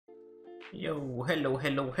Yo,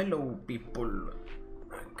 hello, people.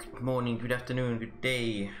 Good morning, good afternoon, good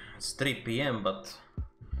day. It's 3 p.m., but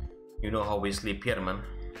you know how we sleep here, man.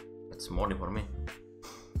 It's morning for me.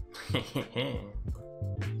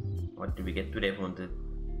 What do we get today from the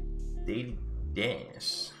daily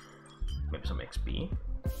dance? Maybe some XP.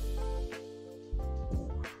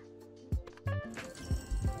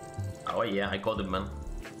 Oh yeah, I got it, man.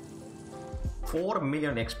 4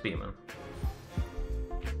 million XP, man.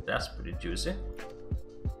 That's pretty juicy.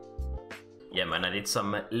 Yeah, man, I did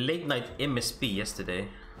some late night MSP yesterday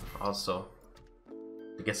also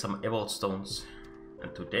to get some evolved stones.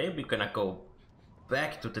 And today we're gonna go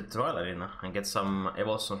back to the trial arena and get some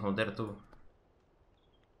evolved stones from there too.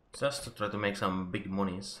 Just to try to make some big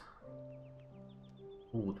monies.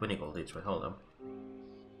 Ooh, 20 gold each, wait, hold on.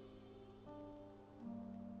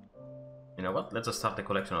 You know what? Let's just start the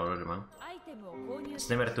collection already, man. It's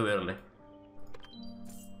never too early.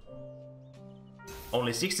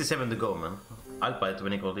 Only 67 to go, man. I'll buy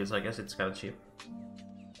 20 gold each, I guess it's kinda cheap.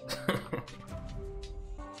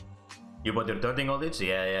 You bought your 13 gold each?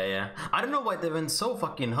 Yeah. I don't know why they went so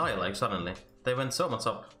fucking high, like suddenly. They went so much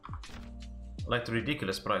up. Like the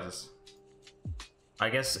ridiculous prices. I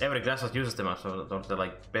guess every class that uses them, so they're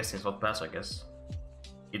like best in slot pass, I guess.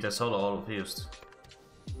 Either solo or fused.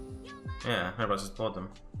 Yeah, everybody just bought them.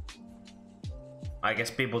 I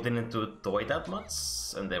guess people didn't do toy that much,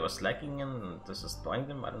 and they were slacking and just buying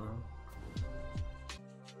them, I don't know.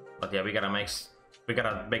 But yeah, we gotta make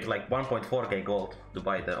like 1.4k gold to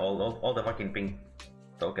buy all the fucking pink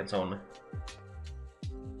tokens only.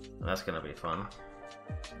 And that's gonna be fun.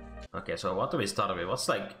 Okay, so what do we start with? What's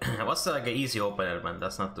like an easy opener, man?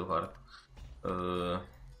 That's not too hard.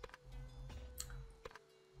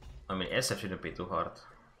 I mean, SF shouldn't be too hard.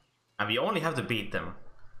 And we only have to beat them.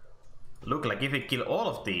 Look, like if we kill all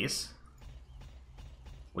of these,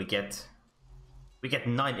 we get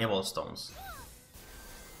 9 evolved stones.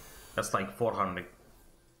 That's like 400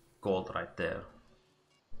 gold right there.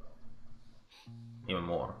 Even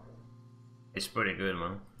more. It's pretty good,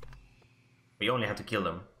 man. We only have to kill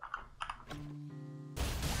them.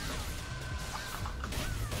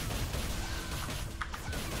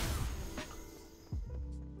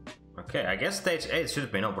 Okay, I guess stage 8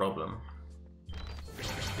 should be no problem.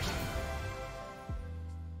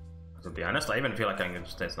 To be honest, I even feel like I can get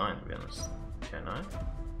to stage 9, to be honest. Okay, 9.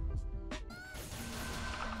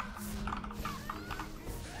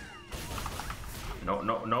 No.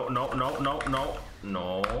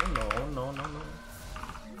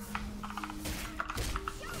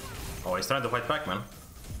 Oh, he's trying to fight back, man.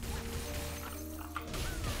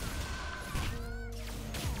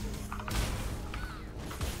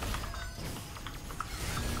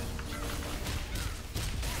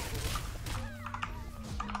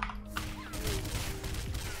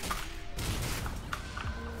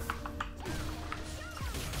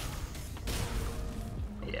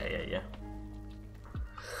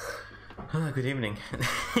 Good evening.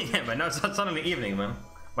 Yeah, but now it's suddenly evening, man.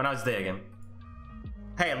 But now it's day again.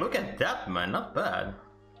 Hey, look at that, man. Not bad.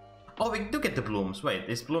 Oh, we do get the blooms. Wait,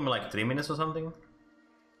 is bloom like 3 minutes or something?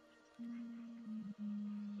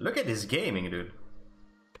 Look at this gaming, dude.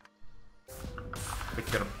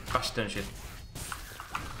 With your custom shit.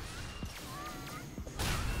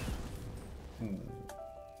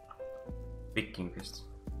 Big king fist.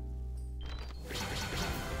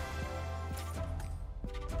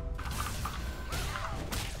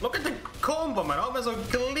 Look at the combo, man. Oh, man, so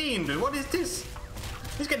clean, dude. What is this?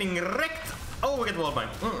 He's getting wrecked. Oh, we get wall bang.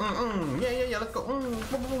 Yeah, let's go.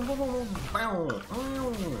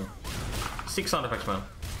 6 sound effects, man.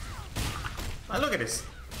 Ah, look at this.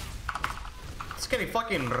 It's getting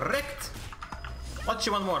fucking wrecked. What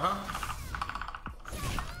you want more, huh?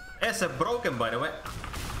 SF broken, by the way.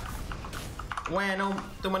 No,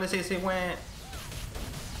 too many CC.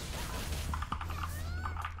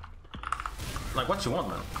 Like, what you want,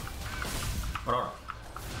 man? What are?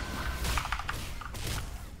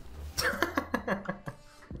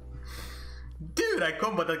 Dude, I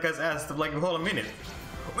comboed that guy's ass for like a whole minute.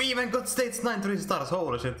 We even got stage 9 3 stars,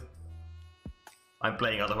 holy shit. I'm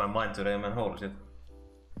playing out of my mind today, man, holy shit.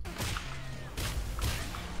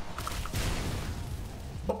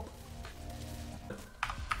 Bop.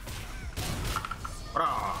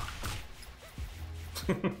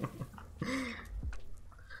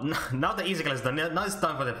 Now the easy class is done. Now it's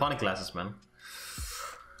time for the fun classes, man.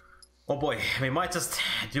 Oh boy, we might just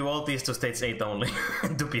do all these to stage 8 only,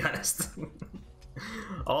 to be honest.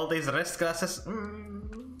 All these rest classes,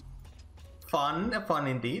 fun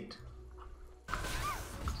indeed.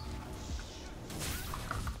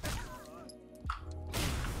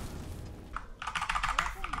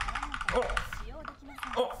 Oh!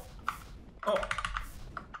 Oh! Oh!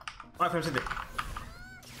 iFrame City.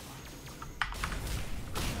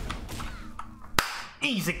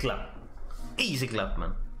 Easy clap. Easy clap,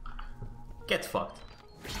 man. Get fucked.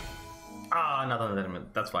 Ah, not on the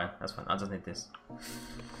limit. That's fine. That's fine. I just need this.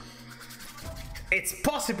 It's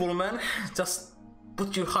possible, man. Just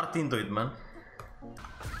put your heart into it, man.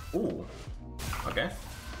 Ooh. Okay.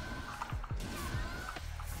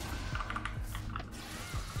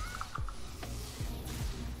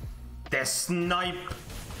 The snipe.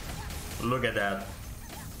 Look at that.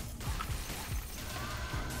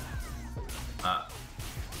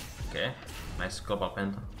 Okay. Nice global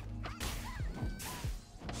penta.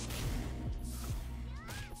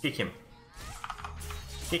 Kick him.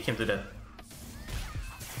 Kick him to death.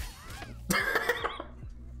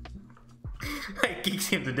 I kicked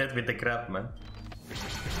him to death with the crap, man.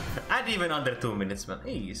 And even under 2 minutes, man.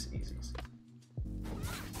 Easy, easy, easy.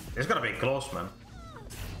 It's gonna be close, man.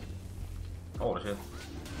 Holy shit.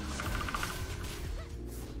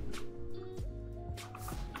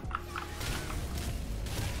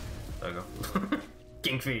 There we go.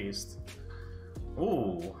 King Feast.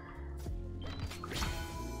 Ooh.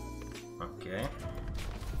 Okay.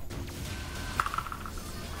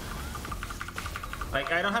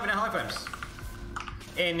 Like, I don't have any high frames.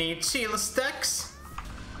 Any chill stacks?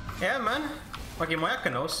 Yeah, man. Fucking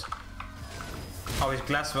Mayaka knows how his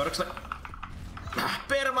glass works. Like,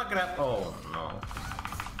 perma grab. Oh no.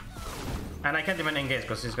 And I can't even engage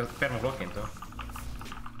because he's got perma blocking too.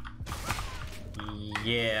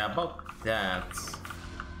 Yeah, about that.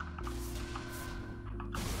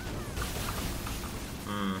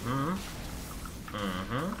 Mm-hmm.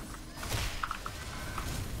 Mm-hmm.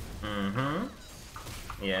 Mm-hmm.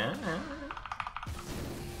 Yeah.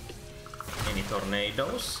 Any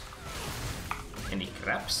tornadoes? Any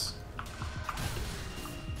crabs?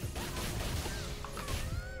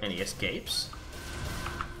 Any escapes?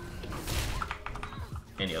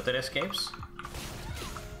 Any other escapes?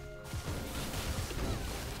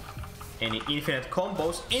 Any infinite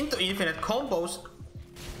combos into infinite combos?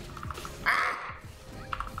 Ah!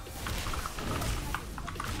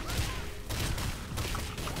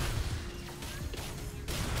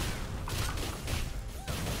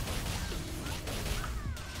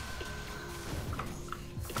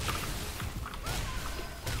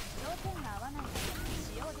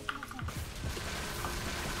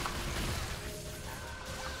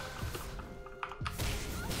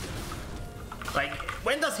 Like,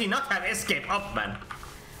 when does he not have escape up, man?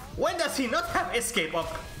 When does he not have escape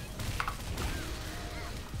up?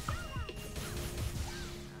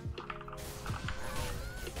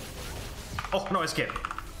 Oh, no escape.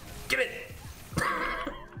 Get it!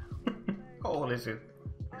 Holy shit.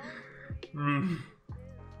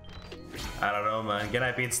 I don't know, man. Can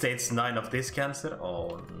I beat stage 9 of this cancer?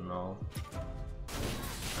 Oh, no.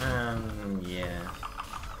 Yeah.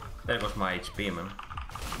 There goes my HP, man.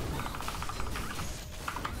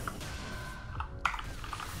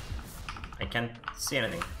 I can't see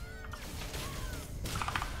anything.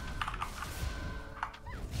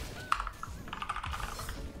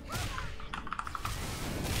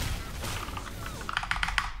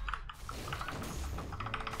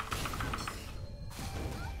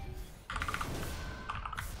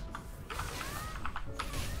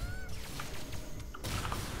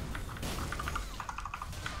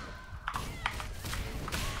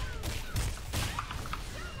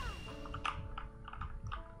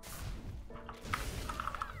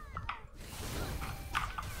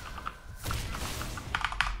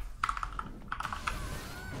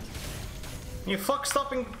 You fuck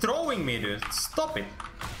stopping throwing me, dude. Stop it.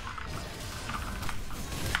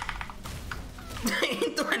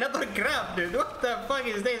 Into another grab, dude. What the fuck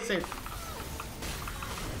is this?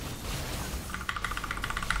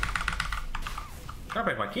 I'll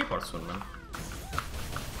break my keyboard soon, man.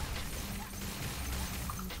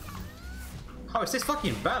 How is this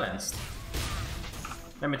fucking balanced?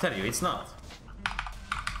 Let me tell you, it's not.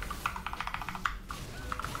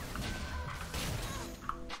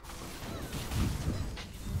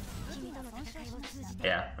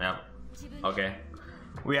 Yeah. Okay.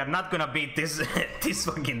 We are not gonna beat this this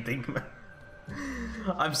fucking thing, man.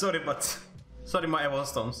 I'm sorry, but sorry, my Evil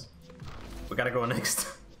Storms. We gotta go next.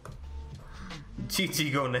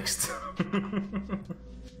 GG, go next.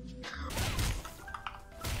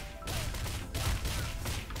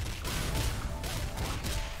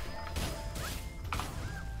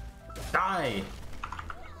 Die.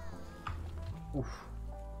 Oof.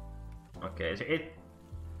 Okay, so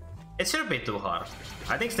it shouldn't be too hard.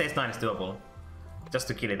 I think stage 9 is doable. Just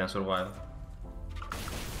to kill it and survive.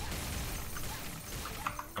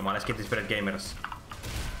 Come on, let's get these Spirit Gamers.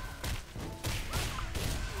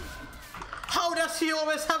 How does he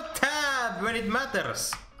always have tab when it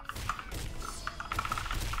matters?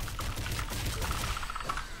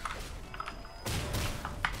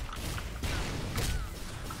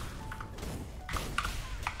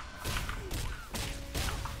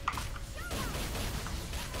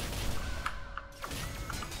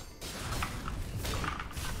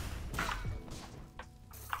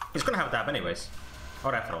 He's gonna have tab anyways.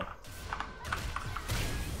 Or after all.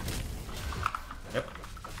 Yep.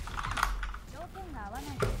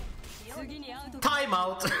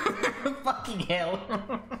 Timeout! Fucking hell.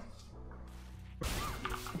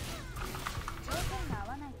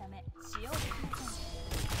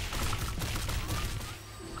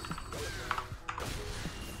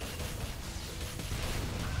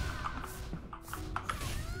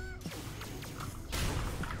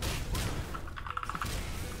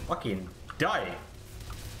 Fucking die.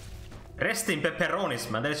 Rest in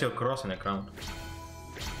pepperonis, man. There's your cross in the ground.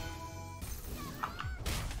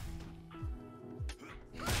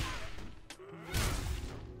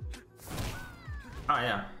 Ah,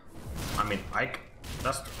 yeah. I mean,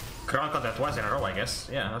 that's ground contact twice in a row, I guess.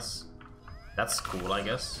 Yeah, that's cool, I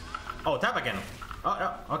guess. Oh, tap again. Oh,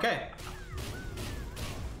 yeah, okay.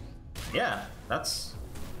 Yeah, that's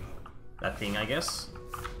that thing, I guess.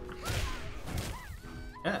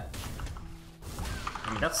 Yeah.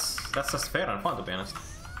 I mean, that's just fair and fun, to be honest.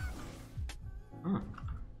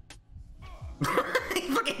 He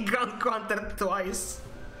fucking ground countered twice.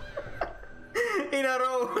 In a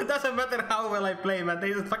row. It doesn't matter how well I play, man.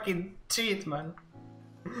 They just fucking cheat, man.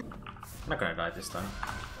 I'm not gonna die this time.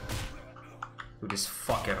 To this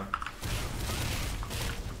fucker.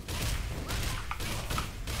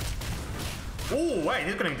 Ooh, wait,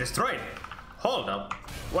 he's getting destroyed. Hold up.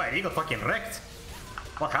 Wait, he got fucking wrecked.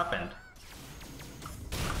 What happened?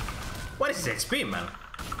 What is his XP, man?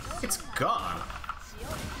 It's gone.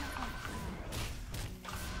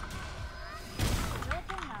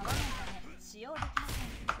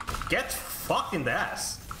 Get fucked in the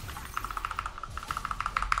ass.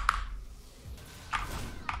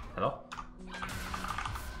 Hello?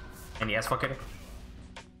 Any ass fucker?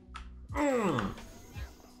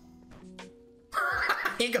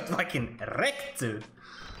 He got fucking wrecked, dude.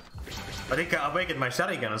 I think I awakened my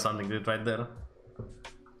Sharingan or something, dude, right there.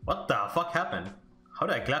 What the fuck happened? How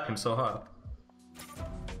did I clap him so hard?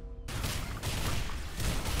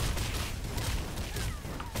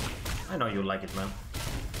 I know you like it, man.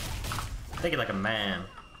 Take it like a man.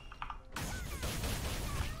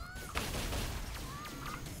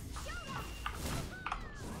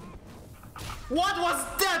 What was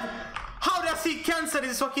that? How does he cancel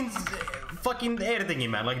his fucking air thingy,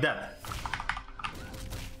 man, like that?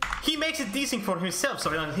 He makes it decent for himself so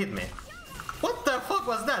he doesn't hit me. What the fuck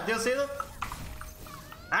was that? Do you see that?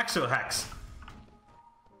 Actual hacks.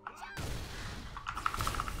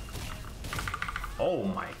 Oh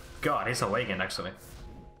my god, he's awakened actually.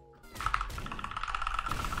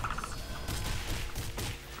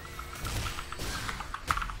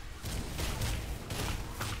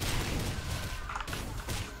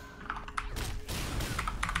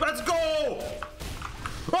 Let's go!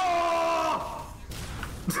 Oh!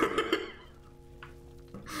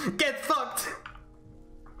 Get fucked!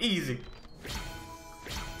 Easy.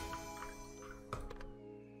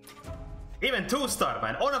 Even 2-star,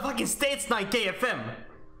 man. On a fucking stage 9 KFM.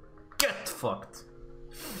 Get fucked.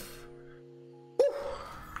 Woo.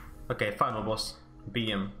 Okay, final boss.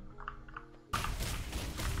 BM.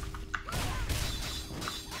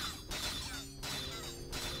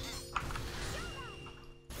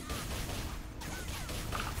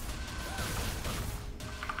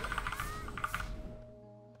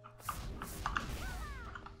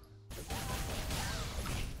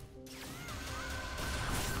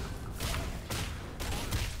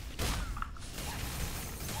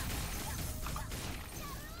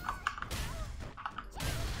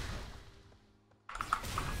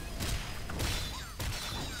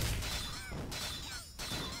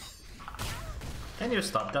 Can you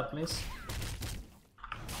stop that, please?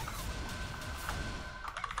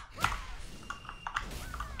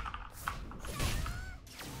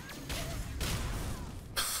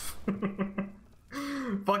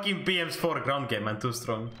 Fucking PM's 4 ground game, man, too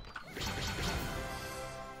strong.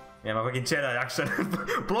 Yeah, my fucking Jedi action.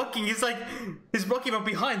 Blocking is like, he's blocking from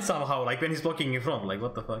behind somehow, like when he's blocking in front, like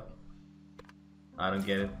what the fuck? I don't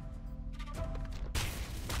get it.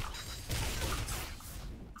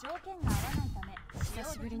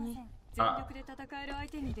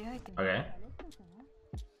 Okay.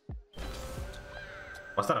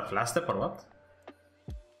 Was that a flash step or what?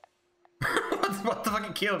 What What the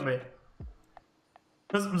fuck killed me?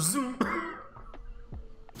 Zoom.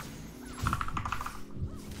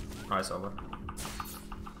 Oh, it's over.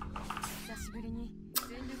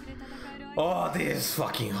 Oh, this is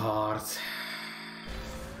fucking hard.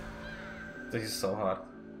 This is so hard.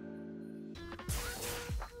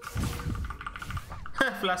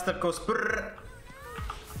 Blaster goes brrr.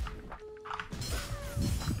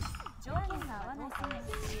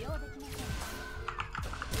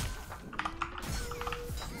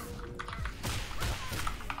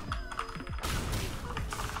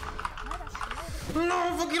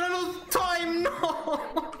 No, fucking run out of time, no!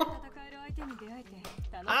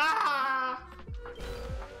 Ah!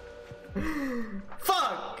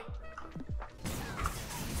 Fuck!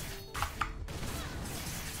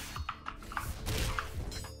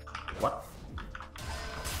 What?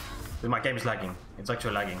 My game is lagging. It's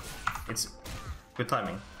actually lagging. It's good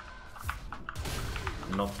timing.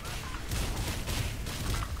 No.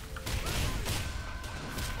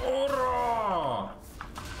 Oh!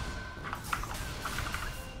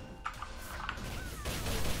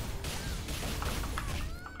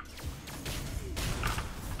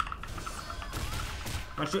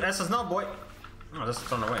 Don't shoot S's now, boy. Oh,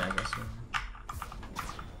 just run away, I guess.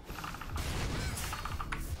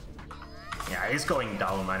 Yeah, he's going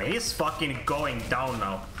down, man. He's fucking going down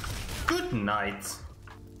now. Good night.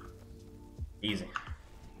 Easy.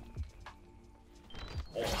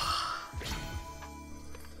 Oh.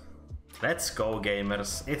 Let's go,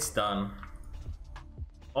 gamers. It's done.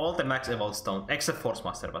 All the max evolved stones, except Force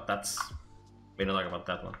Master, but that's... we don't talk about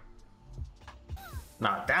that one.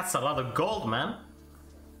 Nah, that's a lot of gold, man.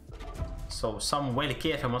 So some whale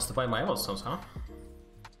KFM wants to buy my evolved stones, huh?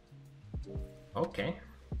 Okay.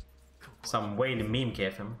 Some whale meme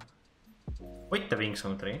KFM. With the wings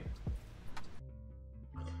on 3.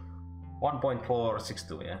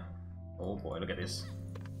 1.462, yeah. Oh boy, look at this.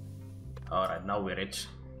 Alright, now we're rich.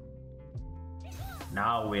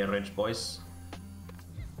 Now we're rich, boys.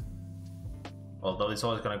 Although it's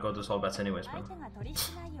always gonna go to soul bats anyways, man.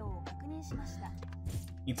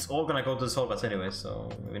 It's all gonna go to the soul bats anyways, so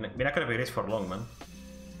we're not gonna be rich for long, man.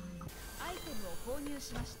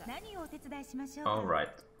 Alright,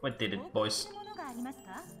 we did it, boys.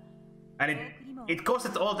 And it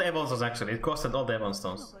costed all the Ebon stones, actually. It costed all the Ebon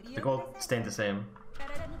stones. The gold stayed the same.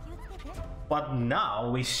 But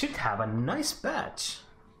now we should have a nice badge.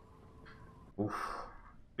 Oof.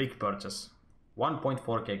 Big purchase.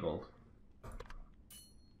 1.4k gold.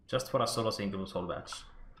 Just for a solo single soul badge.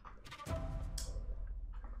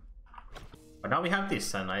 But now we have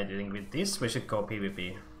this, and I think with this we should go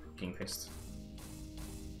PvP Kingfist.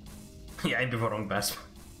 Yeah, I'd be for wrong pass.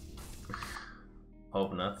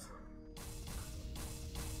 Hope not.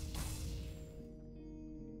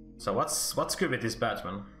 So what's good with this badge,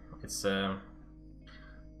 man? It's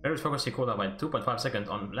very focusing cooldown by 2.5 seconds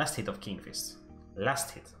on last hit of Kingfist.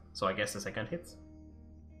 Last hit. So I guess the second hit.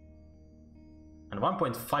 And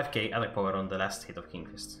 1.5k attack power on the last hit of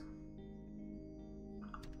Kingfist.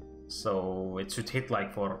 So it should hit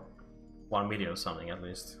like for 1 million or something at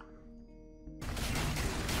least.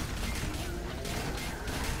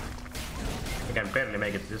 I can barely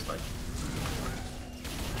make it this like.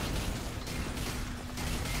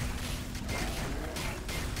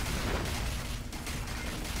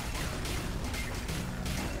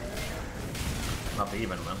 Not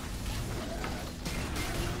even, man.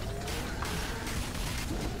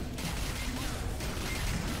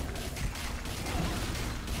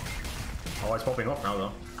 Oh, it's popping off now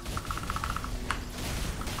though.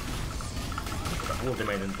 Got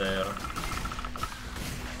ultimate in there.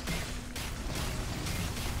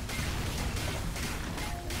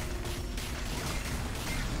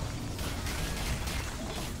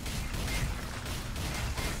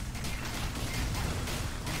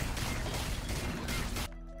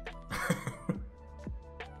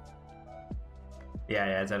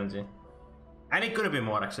 Yeah, it's LMG. And it could have been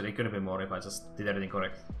more actually, it could have been more if I just did everything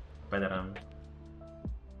correct. Better and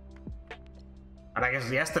I guess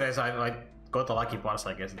yesterday's I got a lucky parse,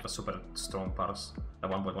 I guess it was super strong parse. The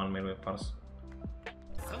 1.1 million parse.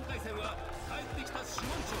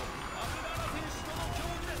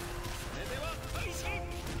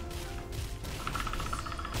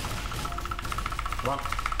 One.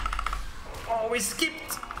 Oh, we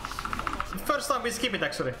skipped! First time we skip it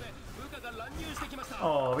actually.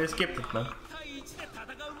 Oh, we skipped it, man.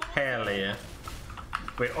 Hell yeah.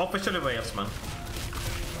 We're officially Wales, man.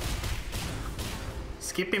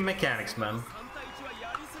 Skipping mechanics, man.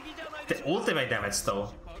 The ultimate damage,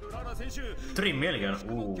 though. 3 million.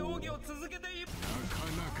 Ooh.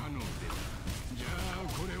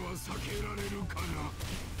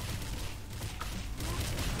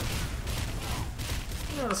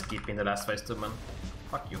 Let's keep in the last phase too, man.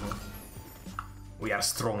 Fuck you, man. We are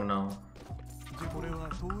strong now.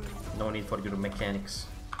 No need for your mechanics.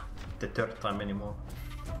 The third time anymore.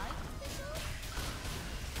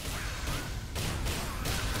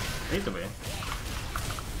 Need to be.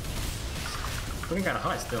 Looking kinda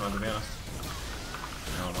high still, man, to be honest.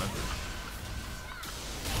 Never mind.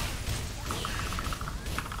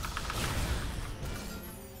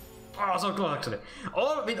 Oh, so close actually.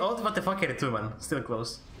 Oh, with all what the fuck here too, man. Still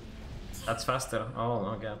close. That's faster. Oh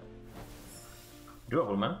my god.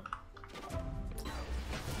 Doable, man.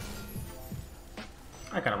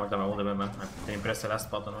 I kinda want my ultimate, man. I didn't press the last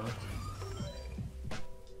button on it.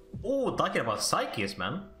 Oh, talking about psyches,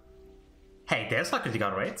 man. Hey, there's like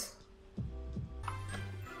critical rate.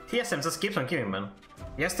 TSM just keeps on giving, man.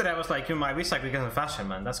 Yesterday I was like, I wish I could get some fashion,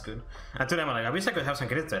 man. That's good. And today I'm like, I wish I could have some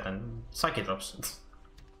crit rate and psyche drops.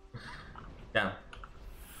 Damn.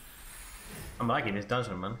 I'm liking this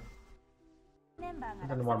dungeon, man. And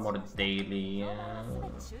then one more daily.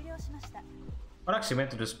 We're actually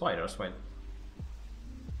meant to do spiders, wait.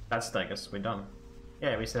 That's, I guess, we're done.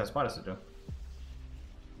 Yeah, we still have spiders to do.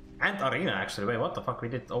 And arena, actually. Wait, what the fuck? We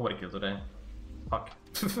did overkill today. Fuck.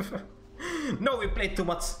 No, we played too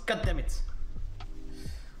much. God damn it.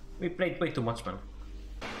 We played way too much, man.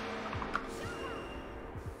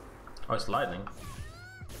 Oh, it's lightning.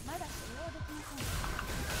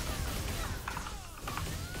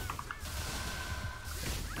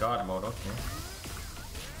 God mode, okay.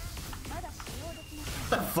 What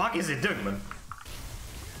the fuck is it doing, man?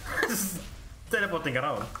 Just teleporting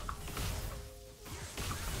around.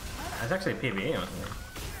 It's actually PvE or something.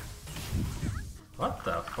 What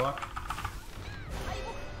the fuck?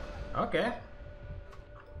 Okay.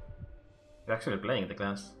 You're actually playing the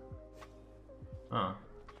class. Oh.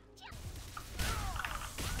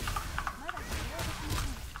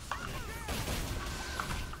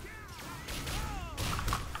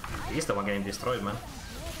 He's the one getting destroyed, man.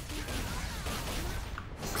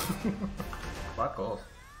 Fuck off.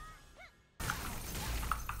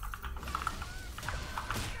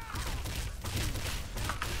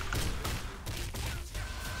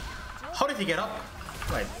 How did he get up?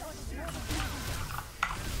 Right.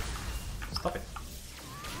 Stop it.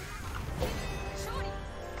 Oh.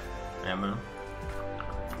 Yeah, man.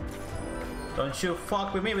 Don't you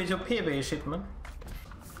fuck with me with your PvE shit, man.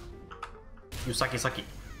 You sucky.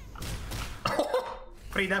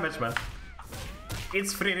 Free damage, man.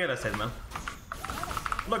 It's free real estate, man.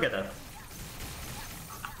 Look at that.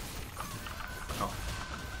 Oh.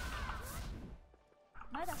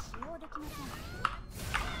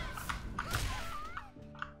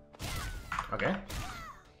 Okay.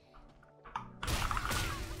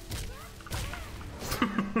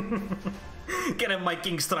 Get him, my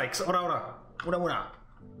king strikes. Ora.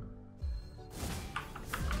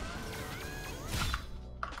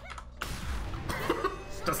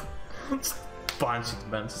 Just punch it,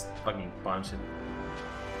 man. Just fucking punch it.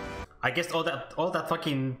 I guess all that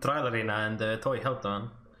fucking trial arena and toy helped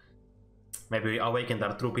on. Maybe we awakened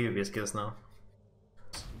our true PvP skills now.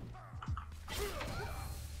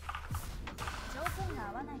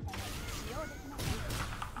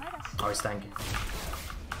 Oh, he's tanky.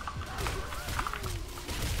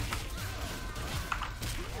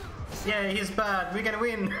 Yeah, he's bad. We can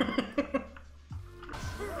win.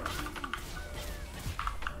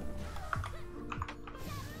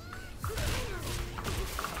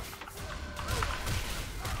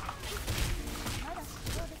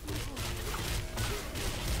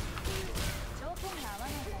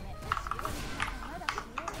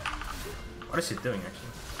 What is she doing, actually?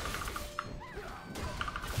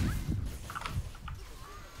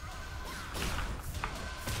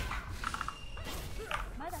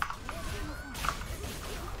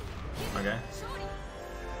 Okay.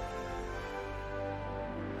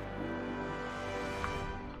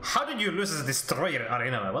 How did you lose as a destroyer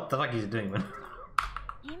arena, man? What the fuck is you doing, man?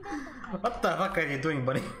 What the fuck are you doing,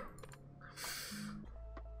 buddy?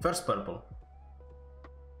 First purple.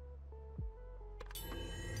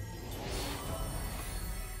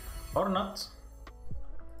 Or not.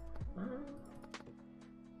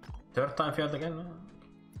 Third time failed again.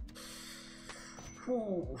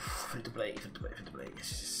 Ooh, free to play.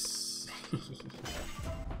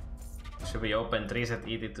 Should we open 3-set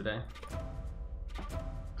ED today?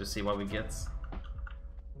 To see what we get.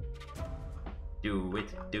 Do it.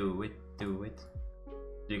 Do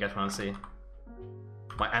you guys wanna see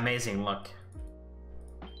my amazing luck?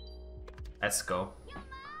 Let's go.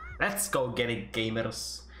 Let's go get it,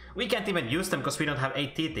 gamers. We can't even use them because we don't have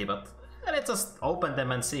ATT, but let's just open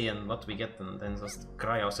them and see and what we get and then just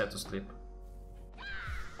cry ourselves to sleep.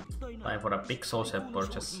 Time for a big social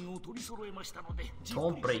purchase.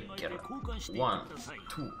 Thornbreaker 1,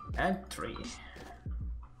 2, and 3.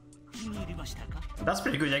 That's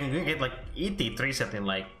pretty good. I can get like ET3 set in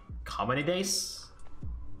like how many days?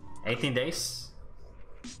 18 days?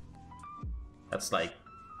 That's like...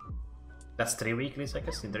 That's 3 weeklies, I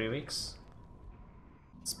guess, in 3 weeks.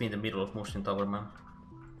 It's been in the middle of Mushin Tower, man.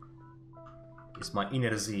 It's my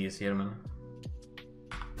inner Z is here, man.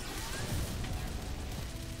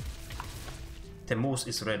 The moose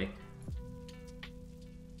is ready.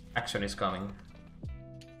 Action is coming.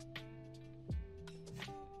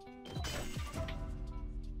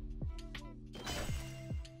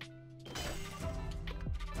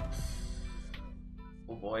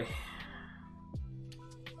 Oh boy.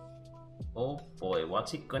 Oh boy,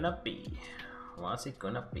 what's it gonna be? What's it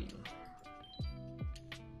gonna be?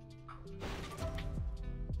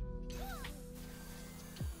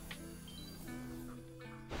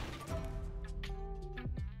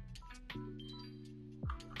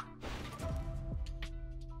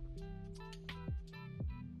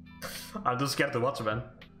 I'm too scared to watch, man.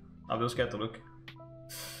 I'm too scared to look.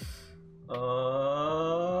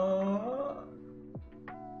 Oh!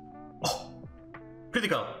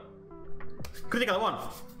 Critical! Critical 1!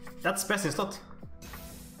 That's best in slot.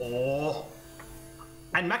 Oh!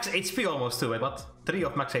 And max HP almost too, wait, what? 3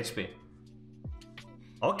 of max HP.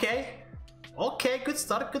 Okay. Okay, good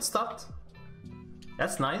start, good start.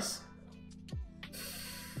 That's nice.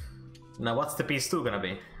 Now what's the piece 2 gonna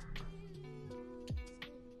be?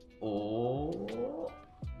 Oh,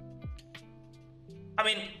 I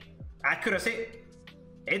mean, accuracy,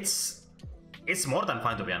 it's more than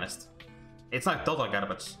fine, to be honest. It's not total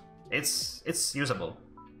garbage. It's usable.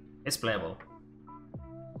 It's playable.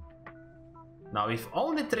 Now, if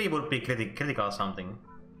only 3 would be critical or something,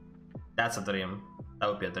 that's a dream. That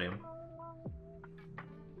would be a dream.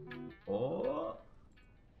 Oh,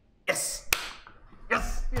 yes,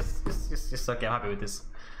 yes, yes, yes, yes, yes. Okay, I'm happy with this.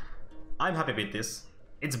 I'm happy with this.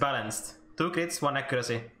 It's balanced. 2 crits, 1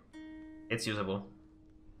 accuracy. It's usable.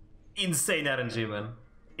 Insane RNG, man.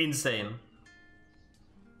 Insane.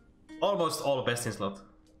 Almost all best in slot.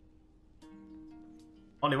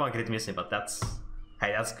 Only 1 crit missing, but that's...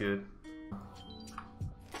 Hey, that's good.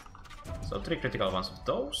 So 3 critical ones of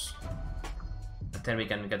those. And then we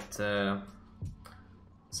can get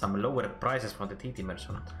some lower prices from the TT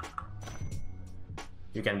merchant.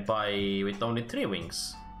 You can buy with only 3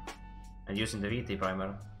 wings. And using the VT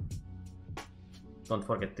primer. Don't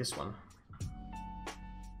forget this one.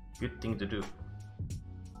 Good thing to do.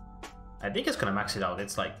 I think it's gonna max it out.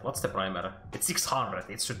 It's like, what's the primer? It's 600.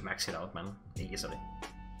 It should max it out, man. Easily.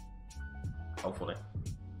 Hopefully.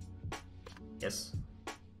 Yes.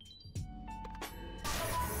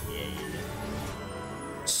 Yeah.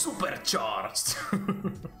 Supercharged!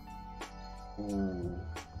 Ooh.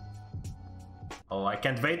 Oh, I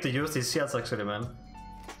can't wait to use these shields actually, man.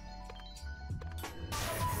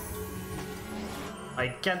 I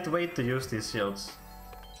can't wait to use these shields.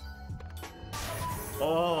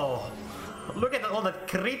 Oh, look at all that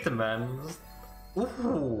crit, man.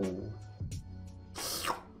 Ooh.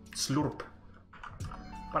 Slurp.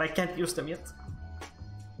 But I can't use them yet.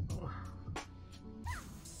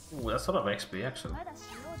 Ooh, that's a lot of XP actually.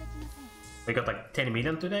 We got like 10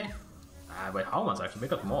 million today? Wait, how much actually? We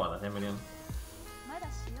got more than 10 million.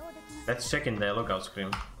 Let's check in the lookout screen.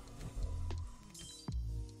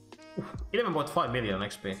 11.5 million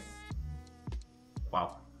XP.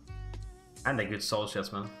 Wow. And a good soul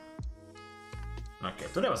shields, man. Okay,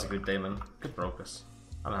 today was a good day, man. Good progress.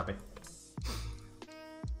 I'm happy.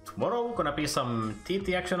 Tomorrow gonna be some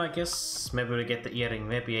TT action, I guess. Maybe we get the earring,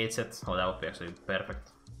 maybe 8 set. Oh, that would be actually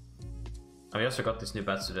perfect. And we also got this new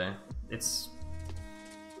badge today. It's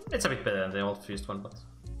a bit better than the old fused one, but...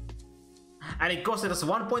 And it costed us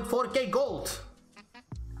 1.4k gold!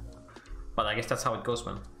 But I guess that's how it goes,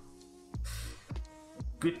 man.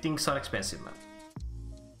 Good things are expensive, man.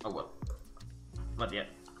 Oh well. But yeah.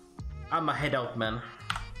 I'ma head out, man.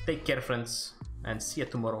 Take care, friends. And see you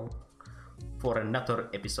tomorrow for another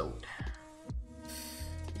episode.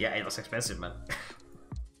 Yeah, it was expensive, man.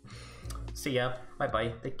 See ya. Bye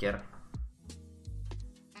bye. Take care.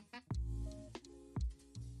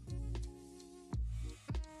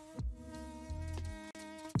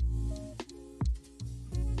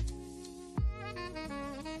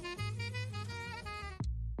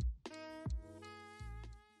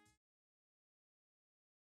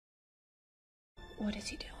 What is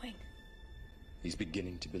he doing? He's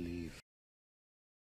beginning to believe.